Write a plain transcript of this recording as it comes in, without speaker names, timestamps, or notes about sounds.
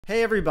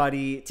Hey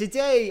everybody,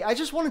 today I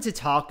just wanted to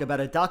talk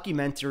about a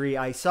documentary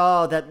I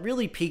saw that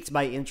really piqued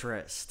my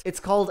interest. It's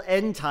called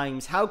End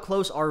Times, How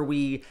Close Are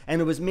We?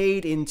 And it was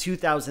made in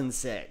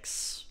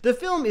 2006. The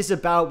film is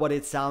about what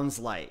it sounds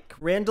like.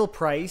 Randall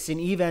Price, an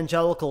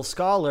evangelical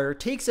scholar,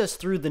 takes us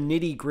through the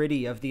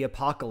nitty-gritty of the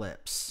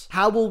apocalypse.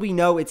 How will we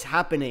know it's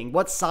happening?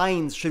 What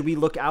signs should we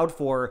look out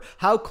for?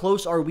 How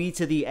close are we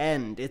to the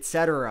end?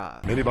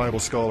 Etc. Many Bible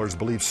scholars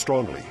believe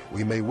strongly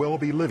we may well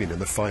be living in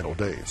the final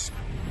days.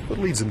 What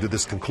leads them to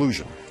this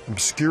conclusion?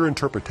 Obscure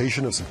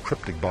interpretation of some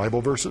cryptic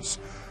Bible verses?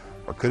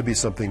 Or could it be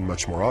something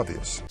much more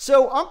obvious?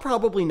 So I'm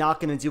probably not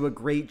going to do a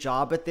great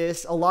job at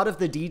this. A lot of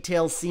the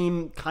details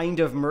seem kind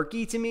of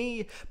murky to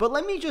me, but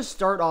let me just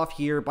start off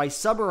here by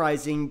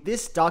summarizing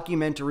this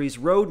documentary's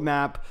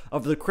roadmap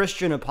of the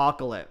Christian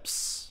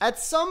apocalypse. At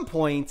some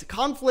point,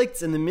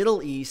 conflicts in the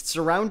Middle East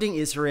surrounding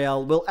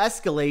Israel will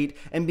escalate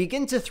and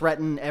begin to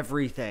threaten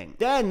everything.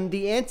 Then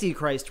the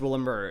Antichrist will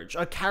emerge,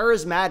 a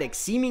charismatic,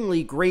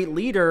 seemingly great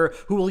leader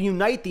who will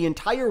unite the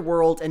entire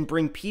world and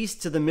bring peace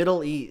to the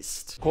Middle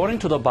East. According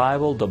to the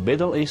Bible, the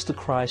Middle East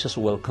crisis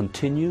will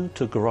continue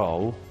to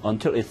grow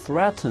until it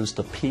threatens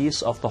the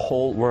peace of the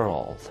whole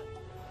world.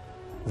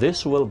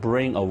 This will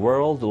bring a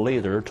world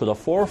leader to the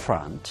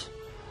forefront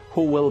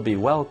who will be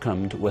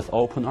welcomed with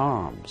open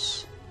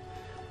arms.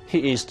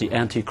 He is the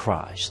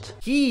Antichrist.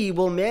 He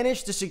will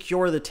manage to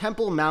secure the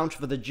Temple Mount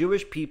for the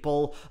Jewish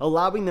people,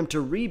 allowing them to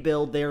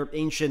rebuild their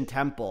ancient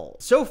temple.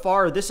 So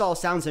far, this all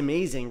sounds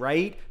amazing,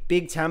 right?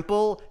 Big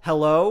temple,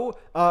 hello?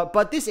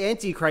 But this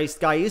Antichrist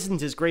guy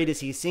isn't as great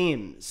as he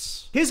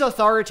seems. His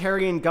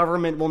authoritarian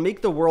government will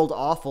make the world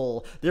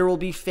awful. There will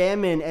be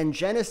famine and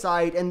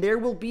genocide, and there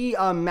will be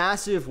a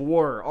massive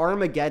war,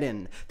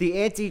 Armageddon,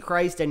 the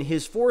Antichrist and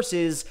his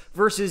forces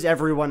versus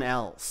everyone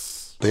else.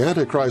 The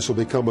Antichrist will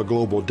become a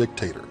global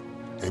dictator,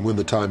 and when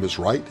the time is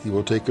right, he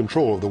will take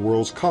control of the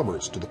world's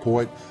commerce to the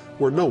point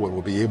where no one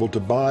will be able to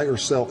buy or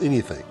sell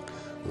anything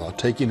without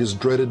taking his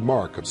dreaded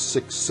mark of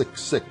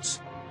 666.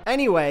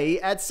 Anyway,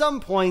 at some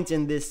point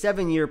in this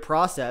 7-year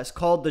process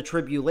called the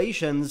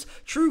Tribulations,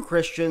 true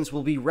Christians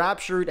will be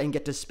raptured and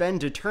get to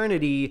spend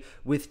eternity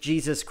with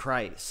Jesus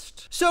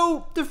Christ.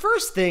 So, the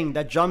first thing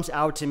that jumps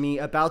out to me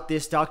about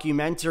this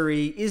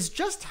documentary is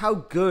just how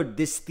good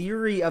this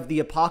theory of the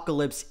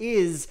apocalypse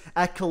is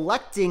at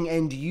collecting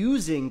and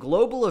using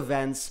global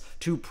events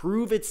to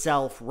prove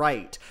itself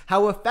right,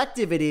 how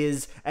effective it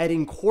is at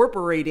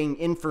incorporating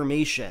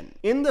information.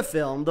 In the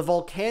film, the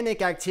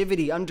volcanic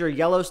activity under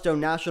Yellowstone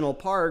National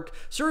Park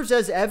serves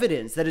as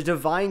evidence that a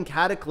divine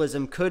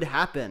cataclysm could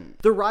happen.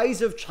 The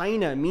rise of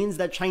China means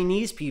that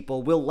Chinese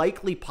people will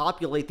likely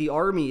populate the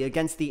army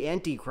against the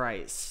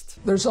Antichrist.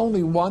 There's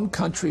only one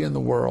country in the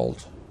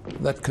world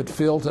that could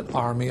field an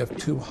army of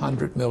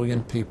 200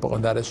 million people,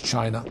 and that is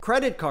China.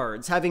 Credit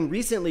cards, having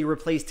recently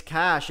replaced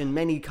cash in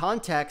many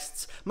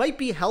contexts, might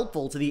be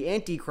helpful to the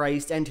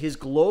Antichrist and his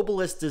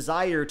globalist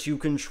desire to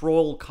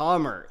control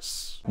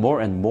commerce. More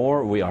and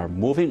more, we are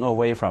moving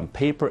away from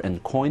paper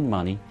and coin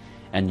money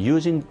and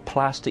using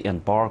plastic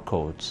and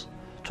barcodes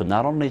to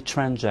not only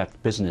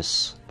transact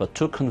business, but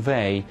to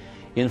convey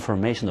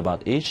information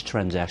about each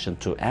transaction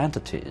to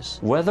entities.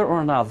 Whether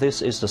or not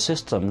this is the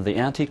system the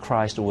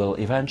Antichrist will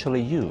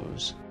eventually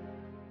use,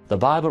 the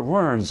Bible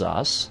warns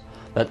us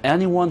that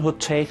anyone who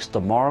takes the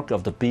mark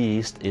of the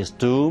beast is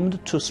doomed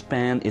to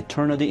spend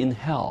eternity in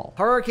hell.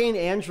 Hurricane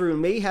Andrew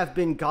may have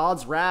been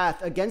God's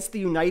wrath against the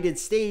United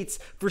States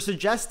for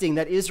suggesting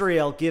that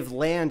Israel give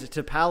land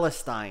to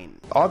Palestine.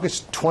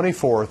 August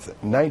 24th,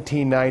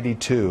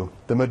 1992,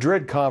 the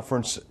Madrid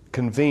Conference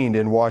convened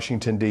in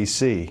Washington,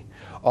 D.C.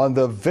 On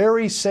the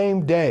very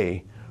same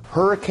day,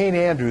 Hurricane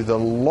Andrew, the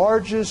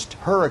largest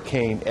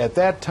hurricane at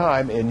that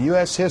time in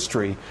U.S.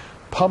 history,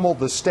 pummeled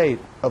the state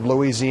of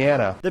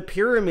Louisiana. The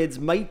pyramids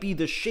might be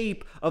the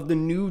shape of the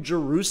New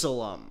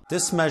Jerusalem.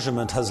 This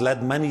measurement has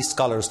led many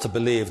scholars to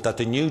believe that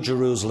the New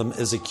Jerusalem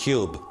is a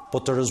cube,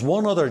 but there is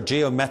one other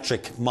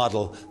geometric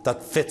model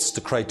that fits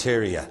the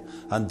criteria,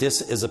 and this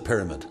is a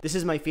pyramid. This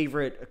is my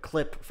favorite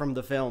clip from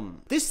the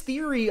film. This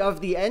theory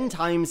of the end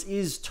times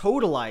is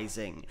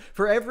totalizing.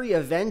 For every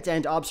event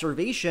and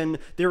observation,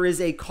 there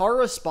is a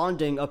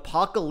corresponding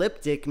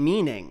apocalyptic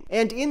meaning.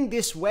 And in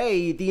this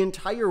way, the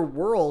entire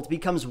world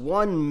becomes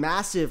one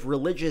massive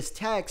religious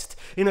text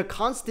in a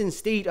constant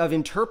state of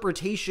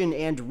interpretation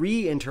and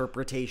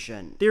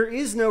reinterpretation. There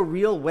is no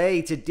real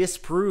way to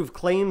disprove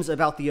claims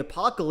about the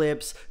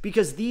apocalypse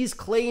because these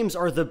claims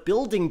are the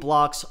building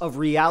blocks of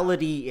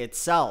reality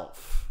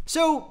itself.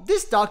 So,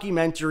 this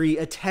documentary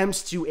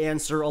attempts to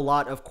answer a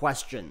lot of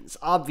questions,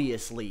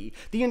 obviously.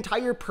 The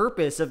entire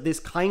purpose of this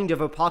kind of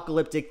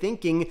apocalyptic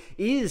thinking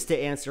is to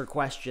answer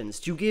questions,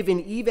 to give an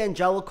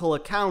evangelical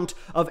account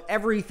of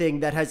everything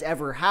that has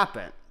ever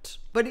happened.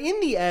 But in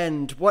the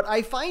end, what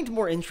I find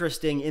more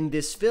interesting in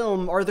this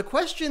film are the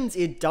questions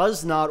it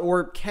does not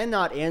or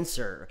cannot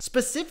answer.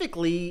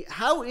 Specifically,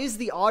 how is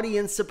the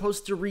audience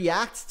supposed to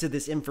react to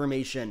this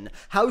information?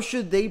 How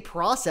should they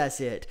process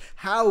it?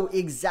 How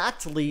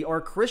exactly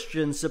are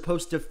Christians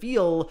supposed to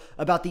feel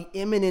about the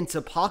imminent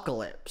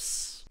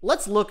apocalypse?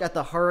 Let's look at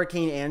the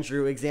Hurricane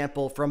Andrew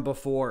example from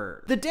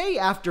before. The day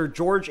after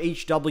George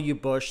H.W.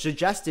 Bush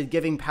suggested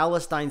giving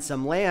Palestine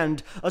some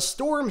land, a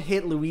storm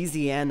hit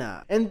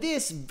Louisiana. And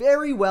this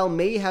very well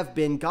may have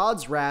been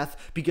God's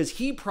wrath because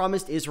he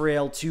promised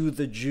Israel to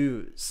the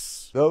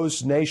Jews.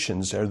 Those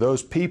nations, or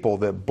those people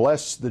that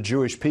bless the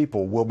Jewish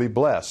people, will be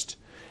blessed,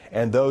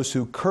 and those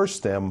who curse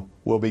them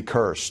will be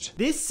cursed.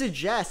 This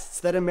suggests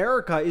that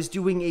America is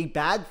doing a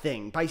bad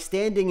thing by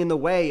standing in the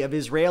way of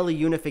Israeli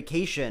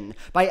unification,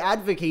 by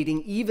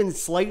advocating even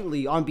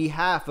slightly on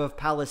behalf of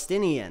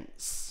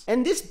Palestinians.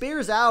 And this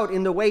bears out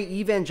in the way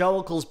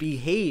evangelicals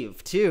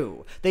behave,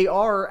 too. They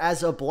are,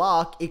 as a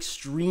bloc,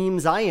 extreme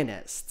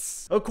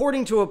Zionists.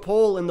 According to a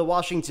poll in the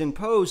Washington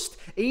Post,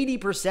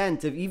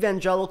 80% of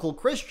evangelical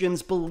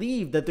Christians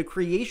believe that the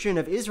creation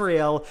of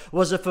Israel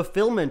was a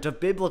fulfillment of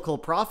biblical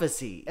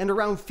prophecy, and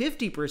around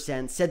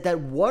 50% said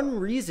that one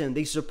reason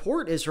they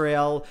support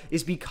Israel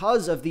is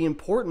because of the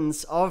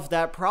importance of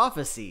that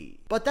prophecy.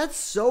 But that's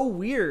so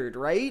weird,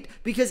 right?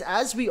 Because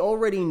as we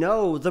already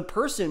know, the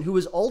person who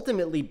is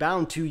ultimately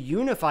bound to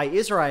unify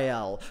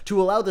Israel,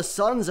 to allow the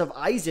sons of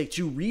Isaac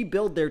to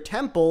rebuild their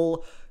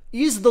temple,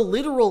 is the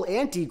literal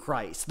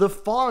Antichrist, the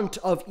font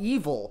of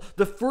evil,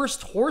 the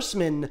first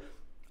horseman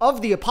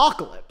of the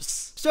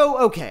apocalypse. So,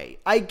 okay,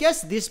 I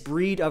guess this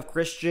breed of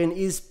Christian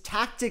is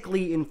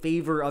tactically in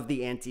favor of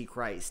the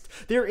Antichrist.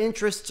 Their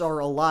interests are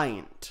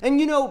aligned. And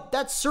you know,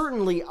 that's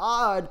certainly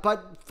odd,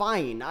 but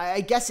fine,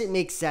 I guess it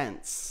makes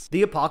sense.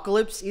 The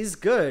apocalypse is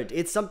good.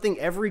 It's something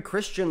every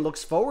Christian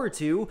looks forward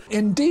to.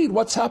 Indeed,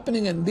 what's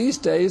happening in these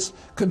days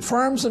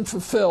confirms and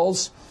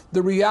fulfills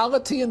the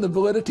reality and the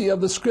validity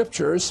of the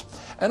Scriptures,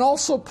 and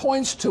also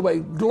points to a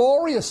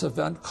glorious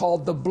event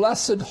called the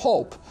Blessed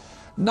Hope.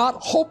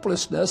 Not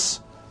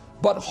hopelessness,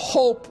 but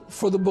hope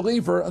for the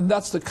believer, and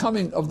that's the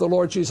coming of the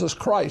Lord Jesus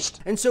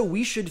Christ. And so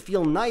we should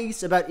feel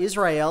nice about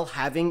Israel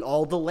having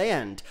all the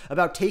land,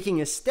 about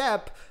taking a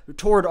step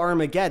toward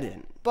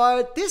Armageddon.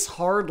 But this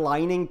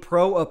hard-lining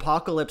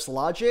pro-apocalypse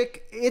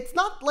logic, it's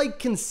not,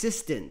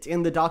 consistent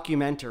in the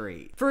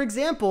documentary. For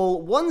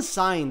example, one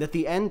sign that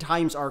the end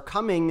times are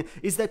coming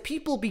is that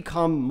people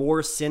become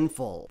more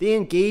sinful. They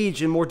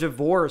engage in more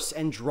divorce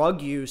and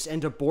drug use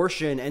and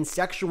abortion and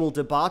sexual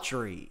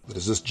debauchery. But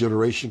as this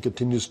generation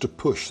continues to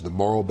push the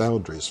moral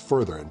boundaries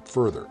further and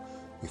further,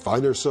 we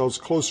find ourselves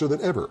closer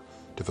than ever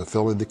to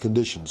fulfilling the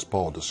conditions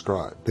Paul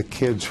described. The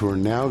kids who are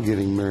now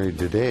getting married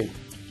today,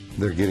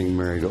 they're getting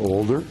married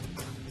older.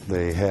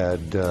 They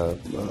had a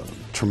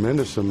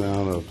tremendous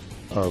amount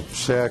of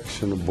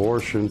sex and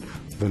abortion,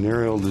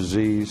 venereal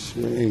disease,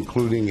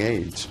 including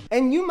AIDS.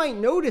 And you might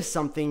notice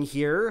something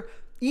here.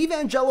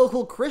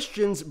 Evangelical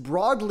Christians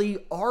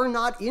broadly are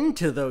not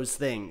into those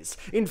things.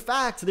 In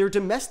fact, their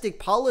domestic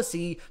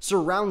policy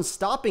surrounds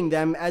stopping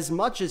them as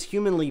much as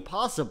humanly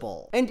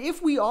possible. And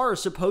if we are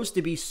supposed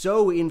to be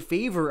so in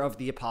favor of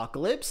the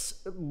apocalypse,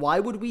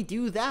 why would we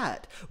do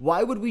that?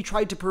 Why would we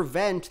try to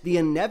prevent the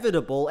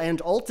inevitable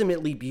and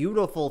ultimately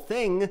beautiful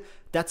thing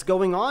that's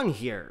going on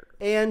here?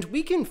 And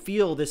we can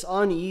feel this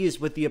unease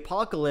with the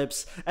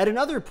apocalypse at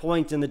another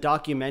point in the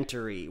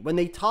documentary, when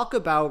they talk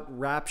about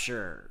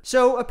rapture.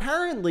 So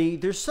apparently,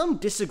 there's some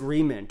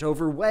disagreement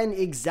over when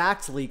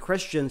exactly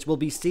Christians will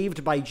be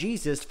saved by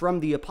Jesus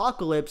from the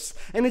apocalypse,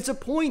 and it's a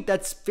point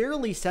that's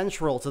fairly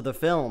central to the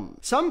film.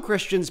 Some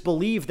Christians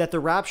believe that the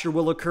rapture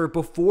will occur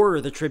before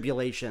the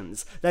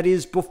tribulations, that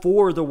is,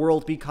 before the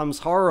world becomes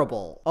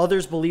horrible.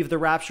 Others believe the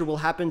rapture will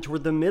happen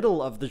toward the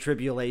middle of the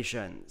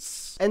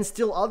tribulations. And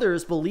still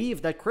others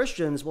believe that Christians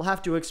will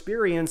have to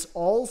experience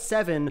all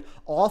 7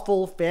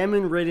 awful,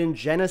 famine-ridden,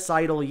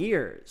 genocidal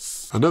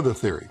years. Another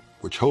theory,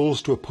 which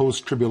holds to a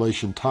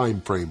post-tribulation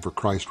time frame for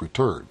Christ's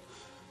return,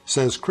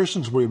 says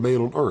Christians will remain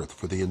on earth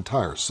for the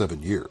entire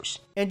 7 years.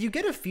 And you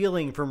get a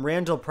feeling from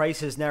Randall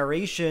Price's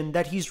narration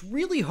that he's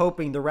really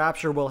hoping the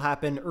rapture will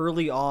happen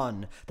early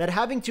on, that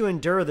having to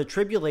endure the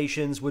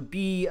tribulations would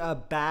be a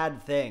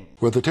bad thing.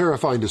 With the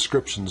terrifying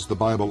descriptions the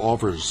Bible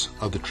offers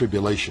of the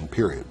tribulation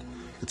period,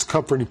 it's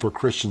comforting for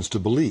Christians to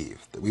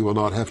believe that we will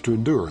not have to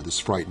endure this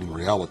frightening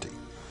reality.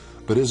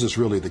 But is this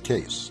really the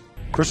case?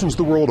 Christians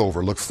the world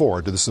over look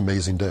forward to this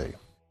amazing day.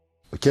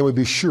 But can we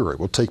be sure it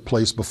will take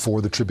place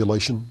before the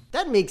tribulation?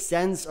 That makes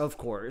sense, of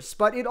course,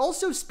 but it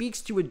also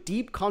speaks to a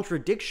deep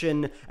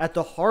contradiction at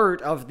the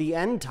heart of the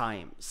end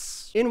times.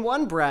 In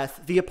one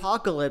breath, the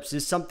apocalypse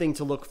is something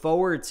to look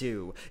forward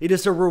to. It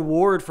is a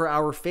reward for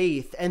our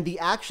faith, and the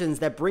actions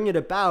that bring it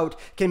about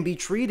can be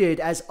treated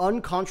as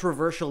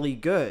uncontroversially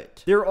good.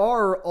 There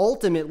are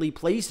ultimately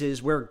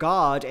places where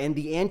God and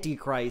the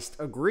Antichrist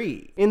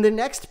agree. In the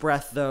next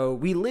breath, though,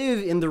 we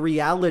live in the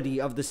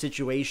reality of the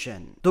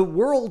situation. The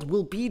world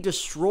will be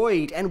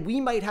destroyed, and we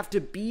might have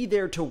to be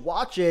there to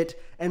watch it,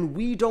 and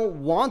we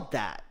don't want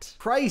that.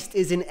 Christ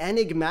is an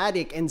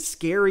enigmatic and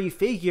scary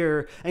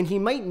figure, and he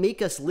might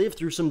make us live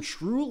through some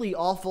truly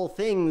awful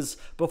things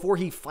before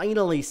he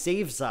finally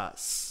saves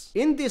us.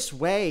 In this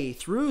way,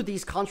 through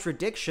these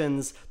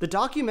contradictions, the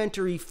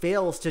documentary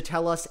fails to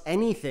tell us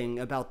anything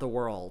about the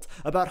world,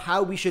 about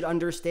how we should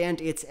understand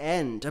its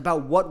end,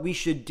 about what we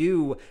should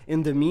do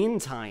in the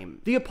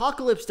meantime. The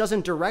apocalypse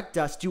doesn't direct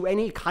us to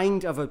any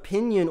kind of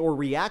opinion or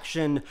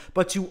reaction,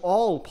 but to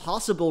all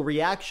possible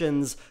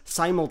reactions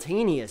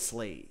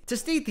simultaneously. To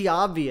state the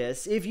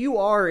obvious, if you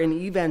are an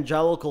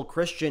evangelical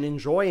Christian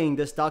enjoying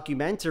this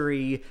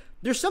documentary,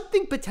 there's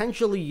something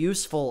potentially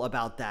useful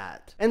about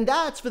that. And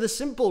that's for the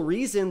simple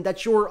reason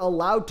that you're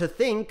allowed to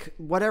think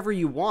whatever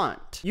you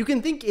want. You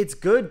can think it's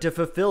good to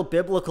fulfill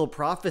biblical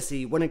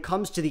prophecy when it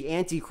comes to the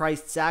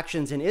Antichrist's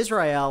actions in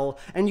Israel,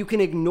 and you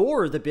can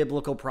ignore the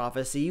biblical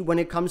prophecy when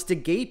it comes to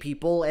gay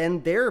people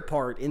and their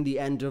part in the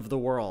end of the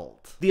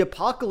world. The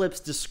apocalypse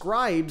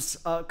describes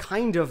a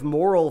kind of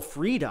moral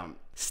freedom.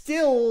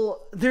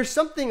 Still, there's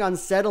something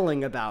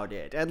unsettling about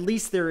it, at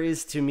least there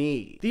is to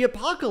me. The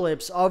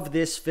apocalypse of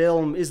this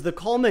film is the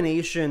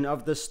culmination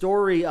of the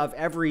story of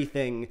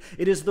everything.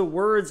 It is the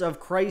words of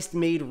Christ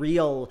made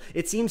real.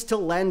 It seems to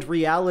lend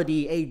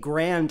reality a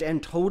grand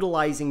and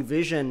totalizing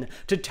vision,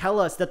 to tell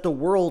us that the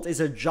world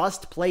is a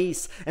just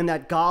place and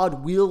that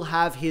God will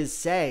have his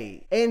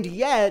say. And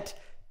yet,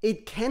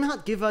 it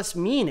cannot give us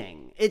meaning.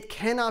 It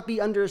cannot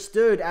be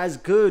understood as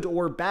good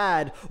or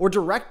bad or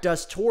direct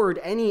us toward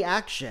any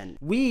action.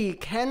 We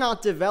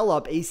cannot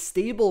develop a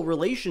stable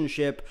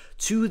relationship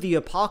to the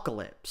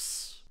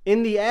apocalypse.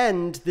 In the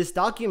end, this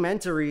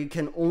documentary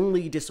can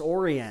only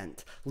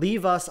disorient,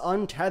 leave us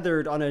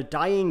untethered on a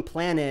dying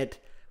planet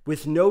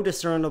with no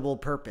discernible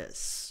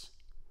purpose.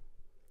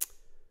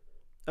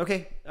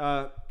 Okay,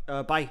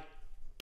 bye.